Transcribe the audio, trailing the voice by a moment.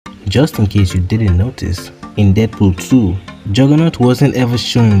Just in case you didn't notice, in Deadpool 2, Juggernaut wasn't ever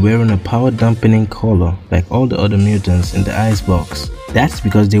shown wearing a power dampening collar like all the other mutants in the icebox. That's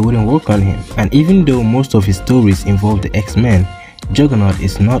because they wouldn't work on him, and even though most of his stories involve the X-Men, Juggernaut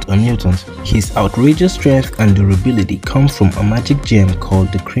is not a mutant. His outrageous strength and durability come from a magic gem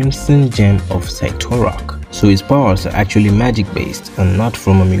called the Crimson Gem of Cytorok. So his powers are actually magic based and not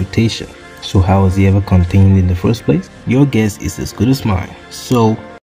from a mutation. So how was he ever contained in the first place? Your guess is as good as mine. So